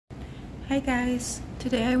Hi guys,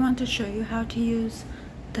 today I want to show you how to use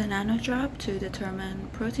the Nanodrop to determine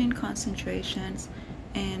protein concentrations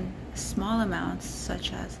in small amounts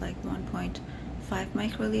such as like 1.5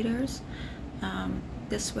 microliters.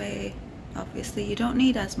 This way obviously you don't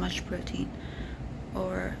need as much protein,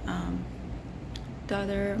 or the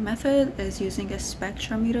other method is using a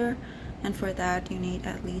spectrometer, and for that you need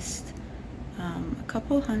at least a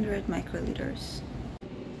couple hundred microliters.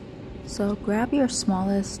 So grab your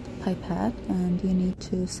smallest pipette and you need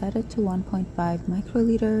to set it to 1.5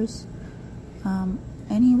 microliters.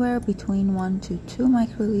 Anywhere between 1 to 2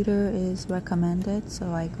 microliter is recommended,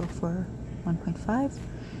 so I go for 1.5.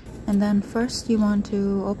 And then first you want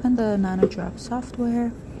to open the Nanodrop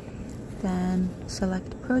software, then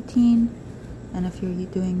select protein, and if you're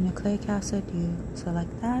doing nucleic acid you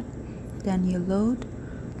select that. Then you load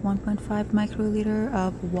 1.5 microliter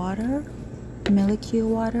of water, molecule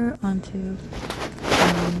water, onto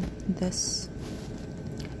this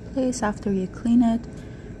place. After you clean it,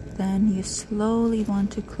 then you slowly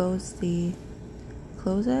want to close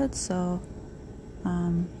it so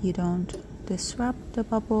you don't disrupt the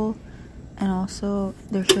bubble, and also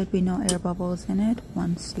there should be no air bubbles in it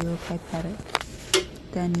once you pipette it.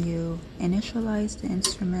 Then you initialize the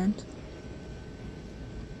instrument,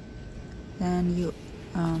 then you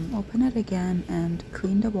open it again and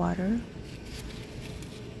clean the water.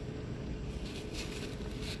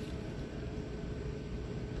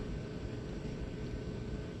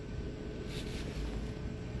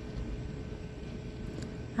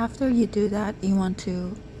 After you do that, you want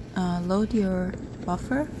to load your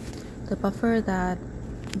buffer, the buffer that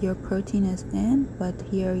your protein is in, but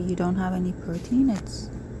here you don't have any protein, it's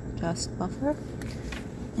just buffer.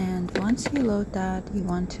 And once you load that, you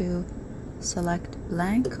want to select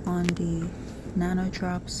blank on the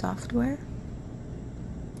Nanodrop software.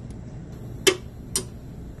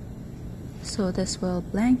 So this will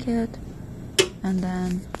blank it, and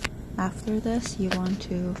then after this you want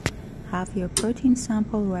to have your protein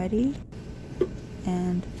sample ready,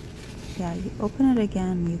 and you open it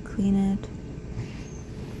again, you clean it,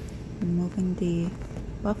 removing the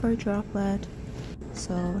buffer droplet.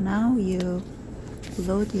 So now you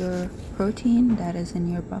load your protein that is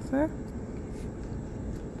in your buffer.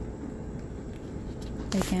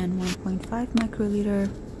 Again, 1.5 microliter.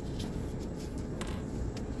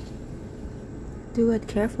 Do it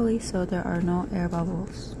carefully so there are no air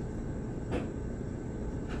bubbles.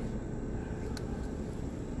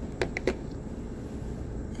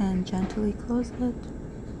 And gently close it.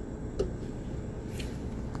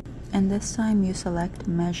 And this time you select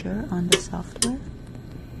measure on the software.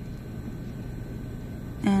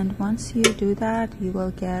 And once you do that, you will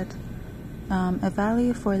get a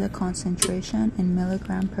value for the concentration in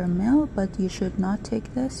milligram per mil, but you should not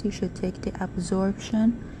take this. You should take the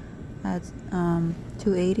absorption at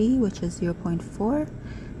 280, which is 0.4.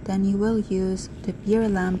 Then you will use the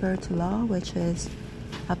Beer-Lambert law, which is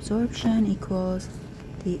absorption equals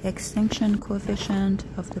the extinction coefficient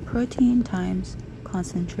of the protein times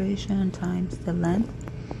concentration times the length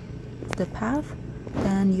of the path.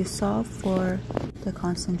 Then you solve for the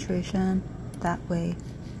concentration that way,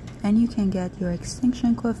 and you can get your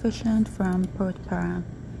extinction coefficient from ProtParam.